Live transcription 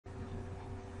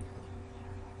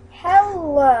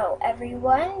Hello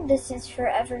everyone, this is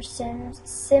Forever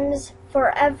Sims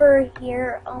Forever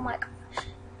here. Oh my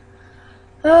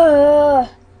gosh.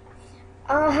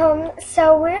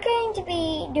 So we're going to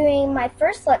be doing my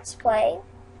first Let's Play,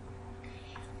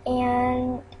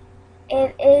 and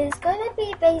it is going to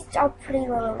be based on Pretty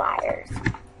Little Liars.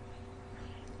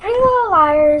 Pretty Little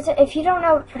Liars, if you don't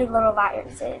know what Pretty Little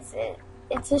Liars is,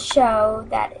 it's a show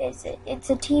that it's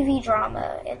a TV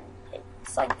drama, and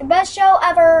it's like the best show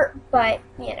ever, but,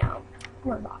 you know,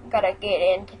 we're not gonna get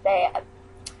into that.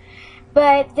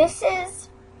 But this is,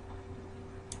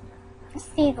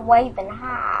 see the waving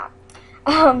high.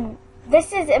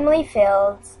 This is Emily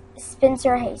Fields,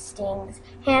 Spencer Hastings,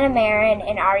 Hannah Marin,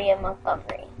 and Aria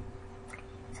Montgomery.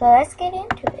 So let's get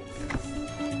into it.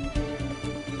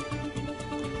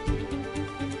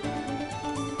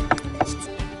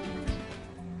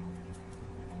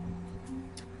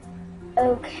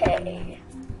 Okay,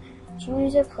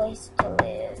 choose a place to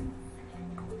live.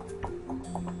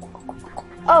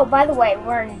 Oh, by the way,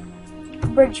 we're in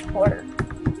Bridgeport.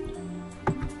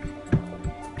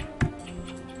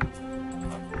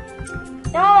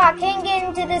 No, I can't get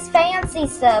into this fancy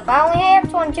stuff. I only have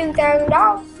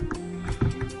 $22,000.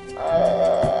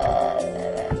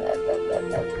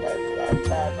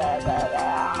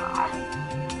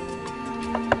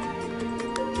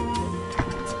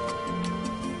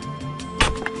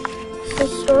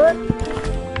 Short.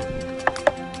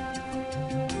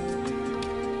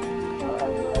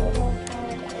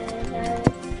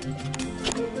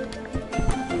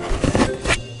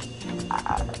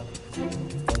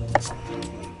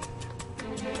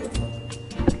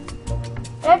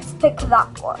 Let's pick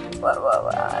that one.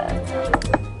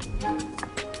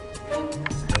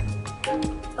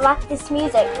 I like this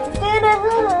music.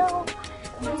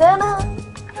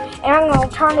 And I'm gonna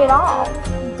turn it off.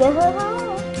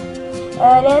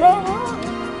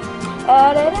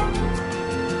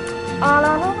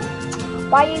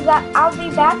 Why you got? I'll be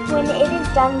back when it is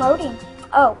done loading.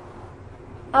 Oh,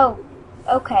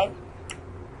 okay.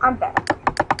 I'm back.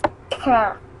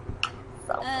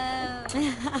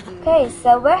 Okay,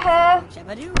 so we're here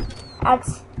at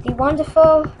the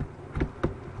wonderful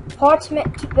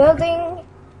apartment building.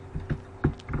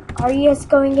 Aria's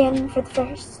going in for the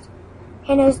first.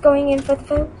 Hannah's going in for the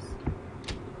first.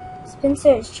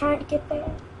 Spencer is trying to get there.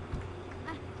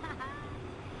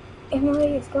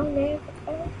 Emily is going there for the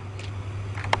first.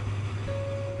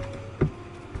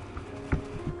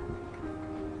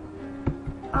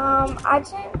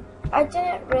 I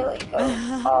didn't really go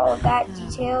all that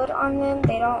detailed on them.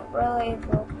 They don't really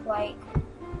look like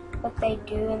what they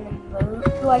do in the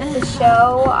movie, like the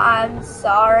show. I'm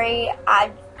sorry.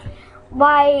 When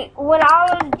I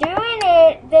was doing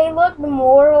it, they looked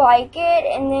more like it,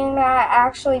 and then I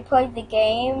actually played the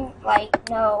game. Like,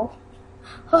 no.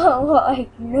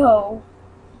 Like, no.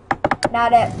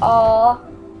 Not at all.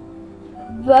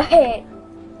 But,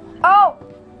 oh,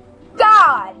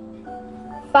 God!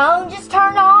 Phone just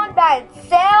turned on by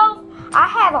itself. I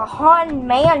have a haunted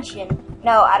mansion.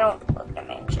 No, I don't live in a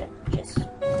mansion. Just.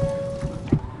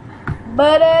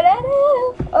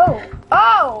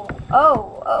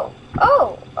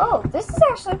 Oh, this is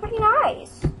actually pretty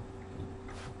nice.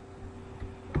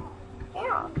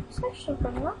 Yeah, it's actually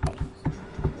pretty nice.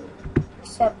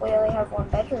 Except we only have one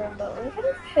bedroom, but we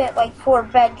can fit like 4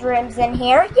 bedrooms in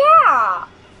here. Yeah,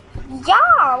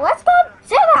 let's go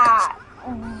do that.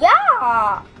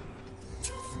 Yeah.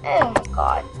 Oh my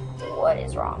God, what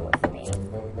is wrong with me?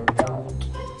 Don't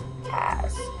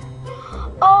ask.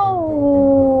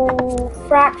 Oh,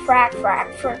 frack.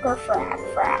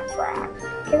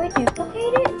 Can we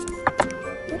duplicate it?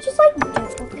 Can we just like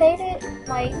duplicate it?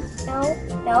 Like,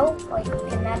 no, like,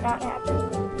 can that not happen?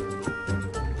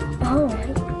 Oh,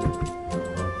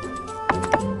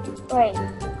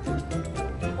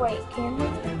 wait, can we?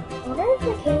 I wonder if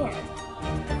we can.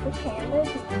 We can,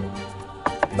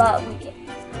 but we can.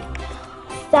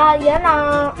 So, you know,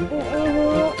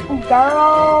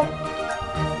 girl,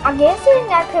 I'm guessing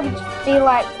that could be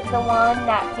like the one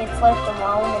that gets left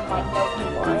alone and like nobody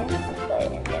wants, but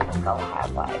and then we're gonna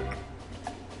have like,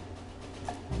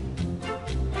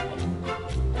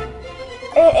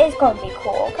 it's gonna be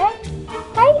cool, okay?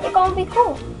 Okay, it's gonna be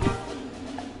cool.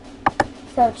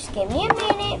 So just give me a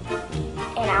minute,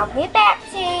 and I'll get back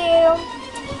to you.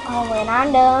 Oh, when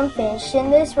I'm done finishing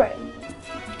this room.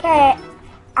 Okay,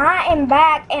 I am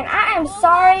back, and I am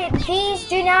sorry these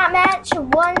do not match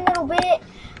one little bit,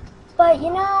 but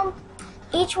you know,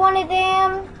 each one of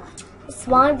them is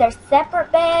one of their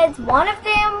separate beds. One of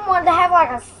them wanted to have like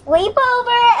a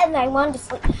sleepover, and they wanted to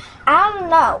sleep. I don't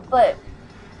know, but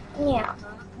yeah,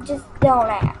 just don't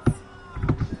ask.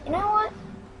 You know what?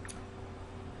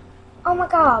 Oh my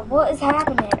god, what is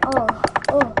happening? Oh.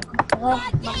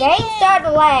 My game started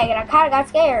to lag and I kind of got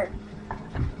scared.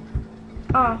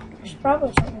 I should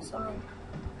probably turn this on.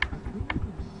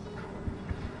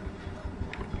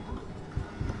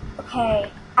 Okay,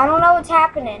 I don't know what's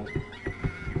happening.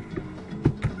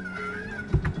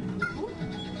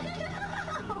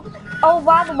 Oh,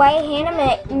 by the way,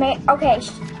 Hannah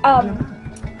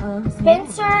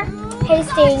Spencer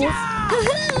Hastings.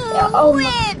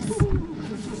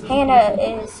 Hannah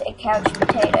is a couch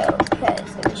potato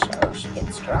because in the show she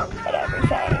gets drunk and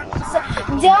everything. So,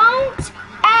 don't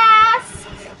ask!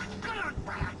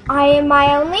 I am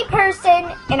my only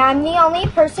person, and I'm the only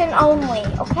person only,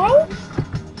 okay?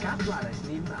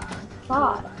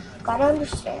 God, you gotta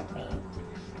understand me.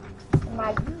 And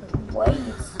my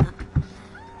ways.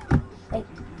 Like,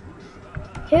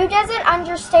 who doesn't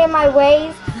understand my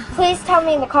ways? Please tell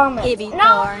me in the comments.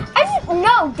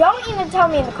 No, don't even tell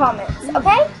me in the comments,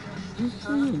 okay?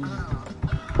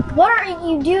 What are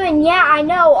you doing? Yeah, I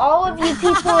know, all of you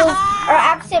people are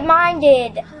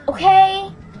absent-minded,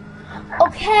 okay?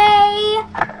 Okay?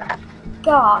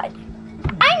 God.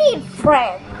 I need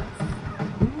friends.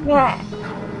 Yeah.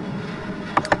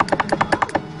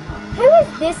 Who is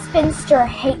this spinster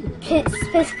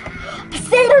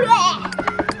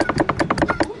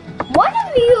One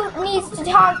of you needs to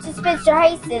talk to Spinster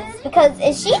Hastings because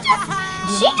if she just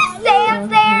stands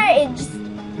there and just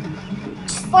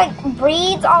like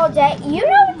breathes all day. You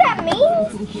know what that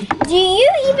means? Do you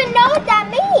even know what that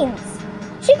means?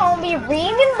 She's gonna be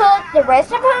reading books the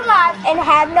rest of her life and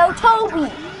have no Toby.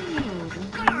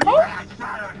 Okay?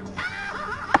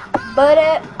 But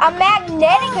a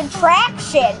magnetic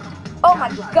attraction. Oh my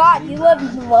god, you love.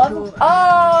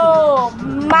 Oh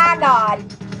my god.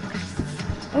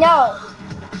 No.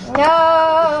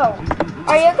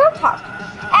 Are you gonna talk?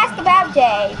 Ask about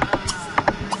Dave.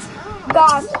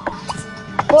 Gossip.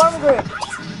 Form group.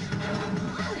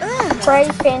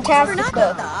 Praise fantastic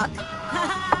book.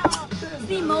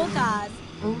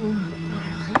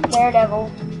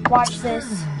 Daredevil. Watch this.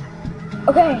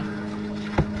 Okay.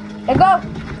 Let's go.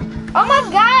 Oh my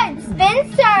god,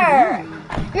 Spencer!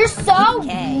 You're so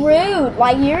rude.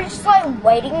 Like, you're just like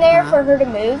waiting there for her to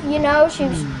move, you know?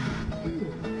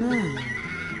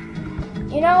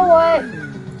 You know what?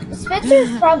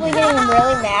 Spencer's probably getting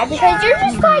really mad because you're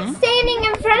just like standing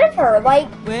in front of her. Like,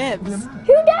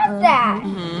 who does that?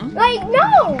 Like,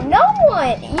 no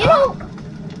one. You know,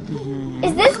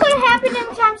 is this going to happen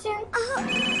anytime soon?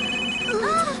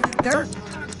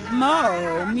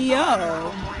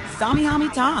 Mio. Sami Hami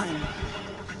time.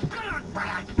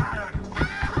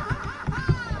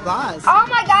 Buzz. Oh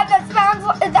my god,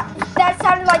 that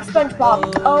sounded like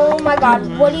SpongeBob. Oh my god,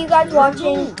 what are you guys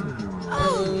watching?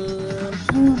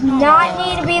 You do not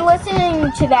need to be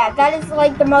listening to that. That is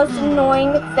like the most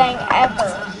annoying thing ever.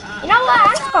 You know what?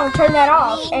 I'm just gonna turn that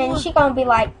off, and she's gonna be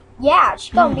like, yeah,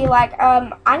 she's gonna be like,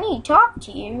 I need to talk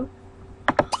to you.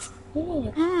 You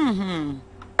need to.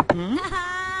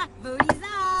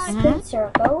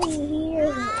 Spencer, go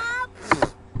here.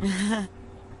 Yeah.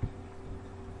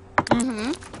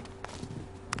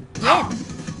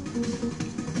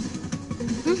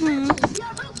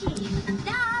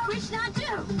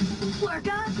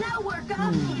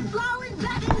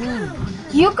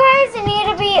 You guys need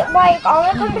to be like on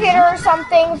the computer or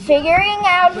something, figuring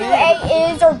out who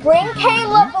A is, or bring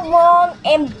Caleb along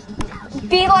and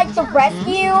be like the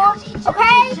rescue,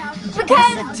 okay?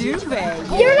 Because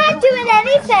you're not doing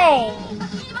anything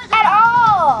at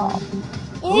all.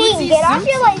 You need to get off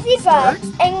your lazy butt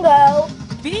and go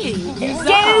do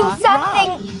something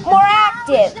more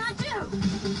active.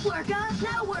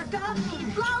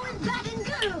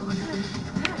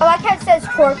 I like how it says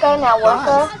Twerka, now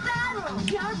Worka.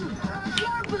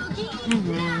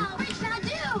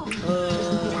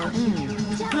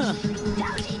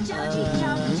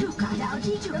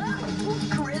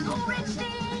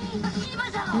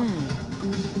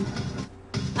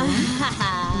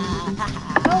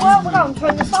 Oh well, we're gonna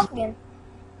turn this off again.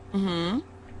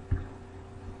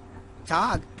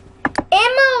 Tog.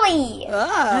 Emily!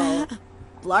 Oh.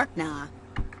 Blarkna.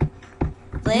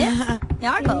 Liv?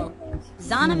 Yarko.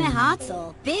 Zana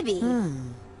Mehatzel. Bibi.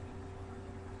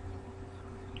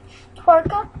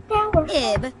 Twerka, now Worka.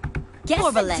 Ib.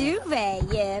 Duve,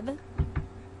 Yib.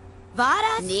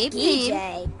 Vada DJ.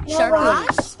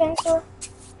 Shark. Spencer.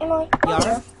 Emily. Go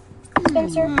here.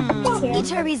 Spencer. Go here.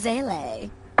 Ituri Zele.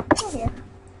 Go here.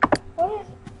 What is...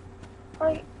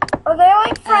 Are they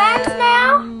like friends now?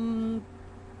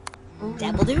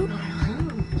 Devil do?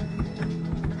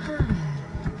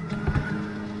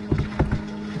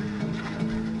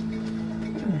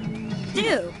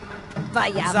 Do.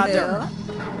 Vayamu.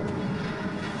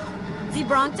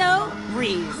 Zebronto,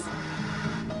 Reese.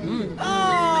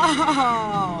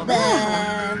 Oh!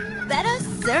 Betta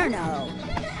Cerno.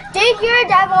 Dude, you're a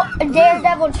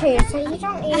daredevil too, so you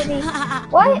don't need to be.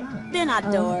 What?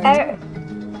 Benador.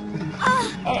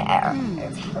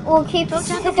 We'll keep the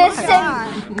system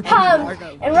pumped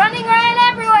and running around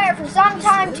everywhere for some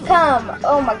time to come.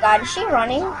 Oh my god, is she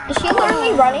running? Is she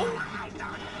literally running?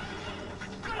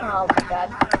 Oh my god.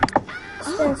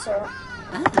 Spencer.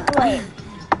 Wait.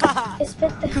 Is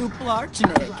Spencer...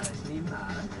 Kuplarchnik.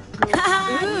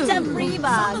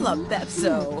 Tabriba. Samala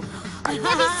Pepso.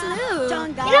 Heavy Slew.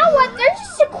 You know what? They're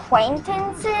just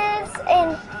acquaintances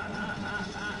and...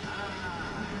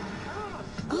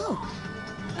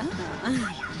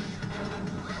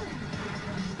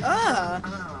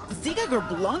 Zigager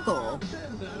Blanco.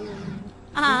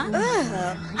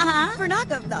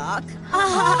 Vernakovdok.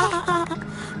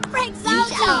 Frank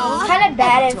Zoto. It's kind of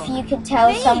bad if you could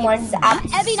tell someone's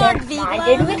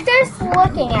absent-minded with just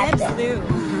looking at them.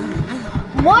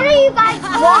 What are you guys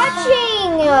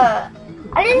watching?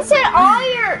 I didn't set all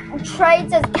your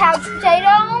traits as couch potato.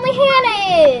 Only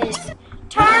Hannah is.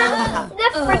 Turn the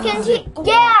freaking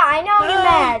yeah, I know you're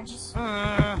mad. Just,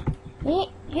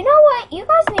 you know what? You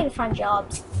guys need to find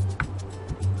jobs.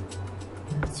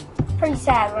 It's pretty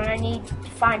sad when I need to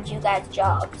find you guys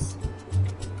jobs.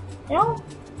 You know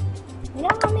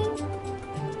what I mean?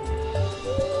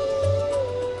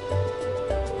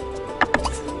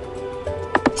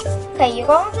 Okay, you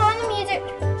go and join the music.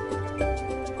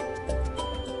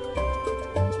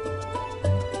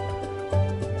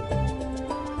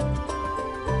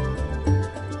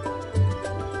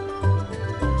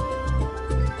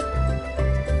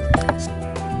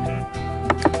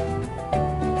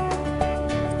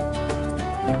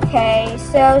 Okay,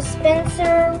 so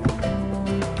Spencer,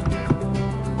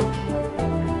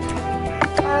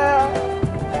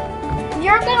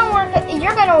 you're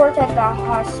gonna work at the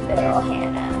hospital,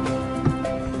 Hannah.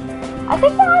 I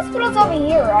think the hospital's over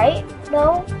here, right?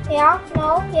 No, yeah,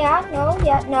 no, yeah, no,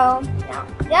 yeah, no, no,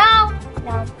 no,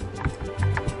 no.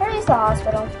 Where is the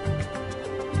hospital?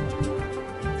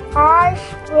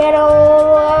 Hospital.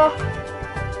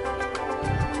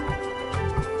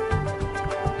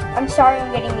 I'm sorry,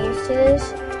 I'm getting used to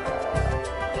this.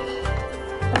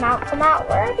 Come out,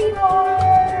 wherever you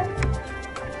are.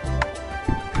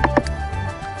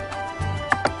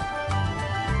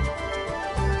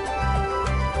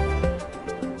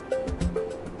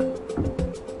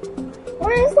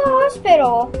 Where is the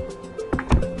hospital?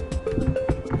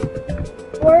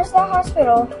 Where's the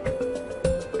hospital?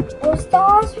 Where's the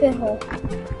hospital?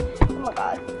 Oh my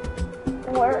god.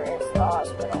 Where is the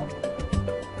hospital?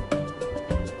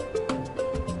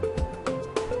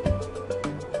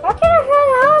 How can I find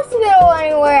the hospital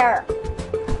anywhere?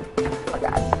 Oh my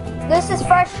god. This is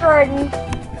frustrating.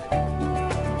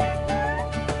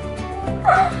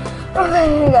 Okay,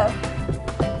 here we go.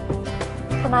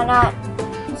 Can I not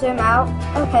zoom out?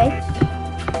 Okay.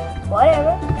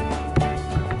 Whatever.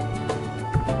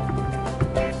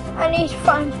 I need to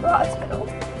find your hospital.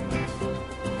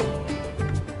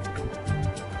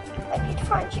 I need to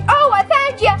find you. Oh, I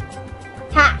found you!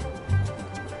 Ha!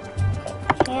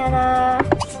 Okay, Hannah.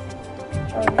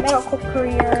 Medical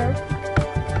career.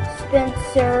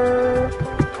 Spencer.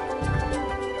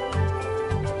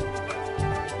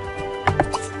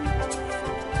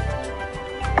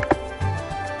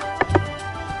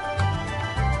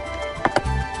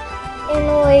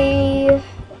 Emily.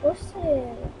 What's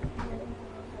it?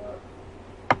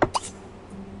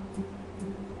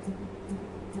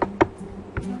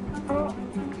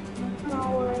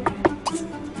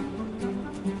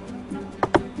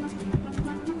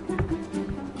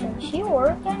 Can she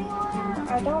work anywhere?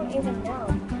 I don't even know.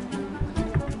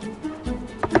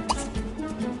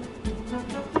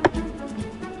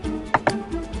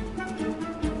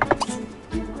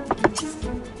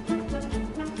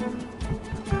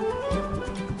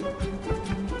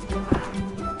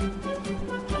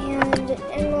 And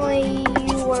Emily,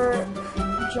 you were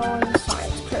joined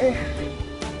science crew.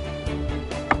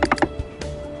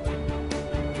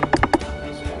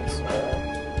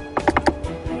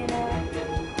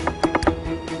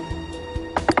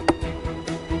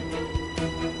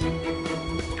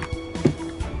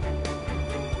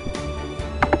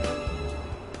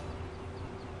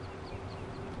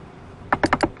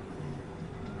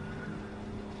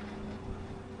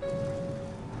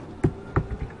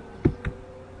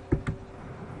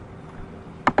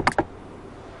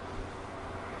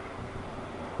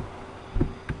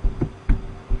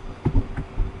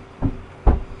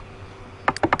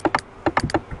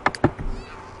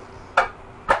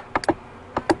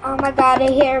 Oh my god, I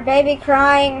hear a baby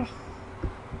crying.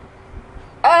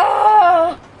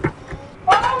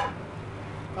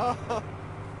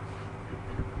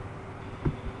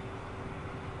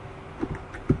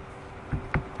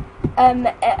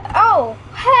 Oh,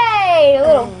 hey,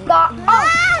 little god.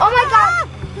 Oh my god.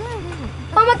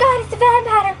 Oh my god, it's a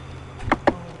vampire.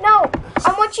 No, I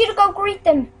want you to go greet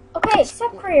them. Okay,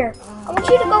 accept career. I want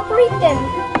you to go greet them.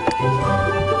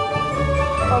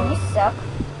 Oh, you suck.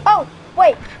 Oh,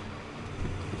 wait.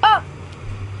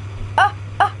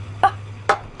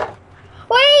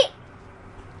 Wait.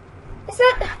 Is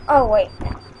that? Oh, wait.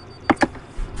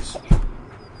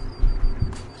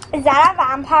 Is that a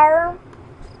vampire?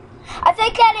 I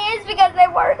think that is because they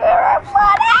work with our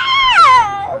blood.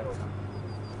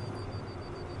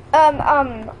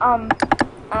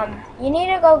 You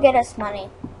need to go get us money.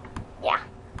 Yeah.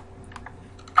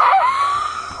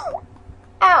 Ow!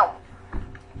 Ow!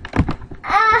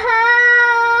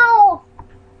 Ow!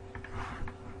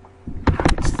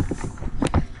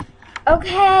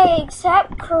 Okay,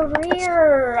 accept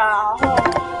career.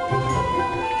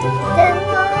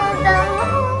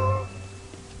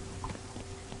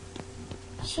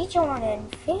 She joined in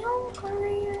film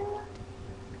career.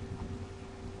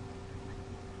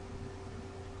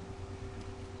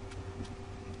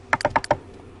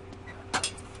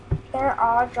 They're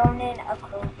all joining a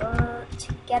career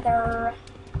together.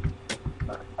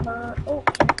 Oh,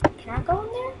 can I go in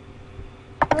there?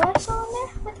 Will I go in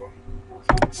there with her?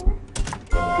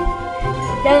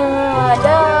 Da,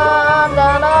 da, da,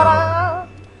 da, da.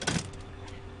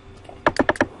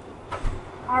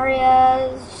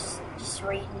 Aria's just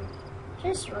reading.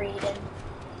 Just reading.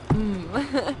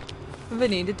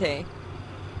 Venite.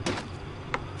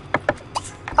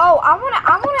 Oh, I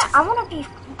wanna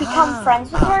become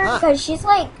friends with her because she's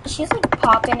like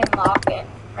popping and locking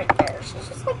right there.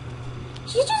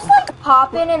 She's just like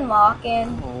popping and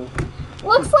locking.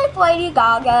 Looks like Lady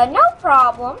Gaga. No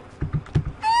problem.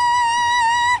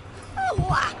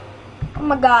 Oh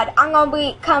my God, I'm gonna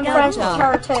become friends with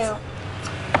her too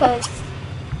because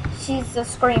she's a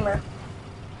screamer.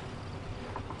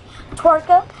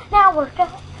 Twerka, now worka.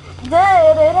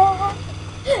 Da da da.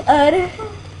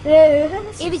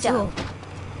 Ibito.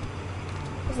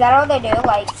 Is that all they do?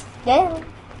 Like,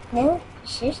 no,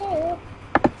 shoo.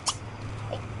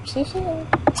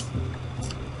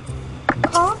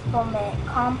 Compliment.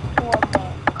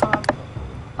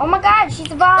 Oh my God,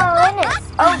 she's a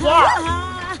violinist. Oh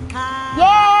yeah.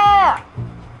 Yeah.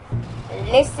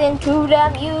 Listen to the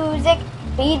music.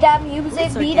 Be the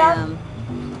music. Be the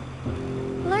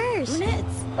Lurs.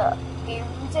 the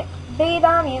music. Be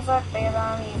the music. Be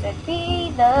the music.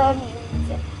 Be the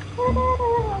music.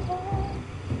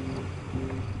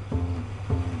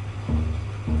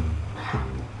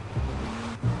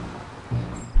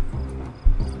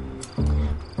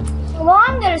 Well,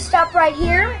 I'm going to stop right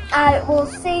here. I will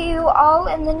see you all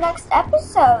in the next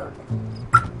episode.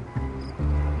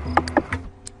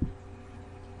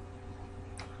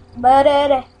 But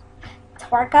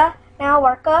twerka, now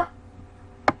worka,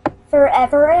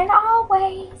 forever and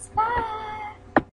always. Bye.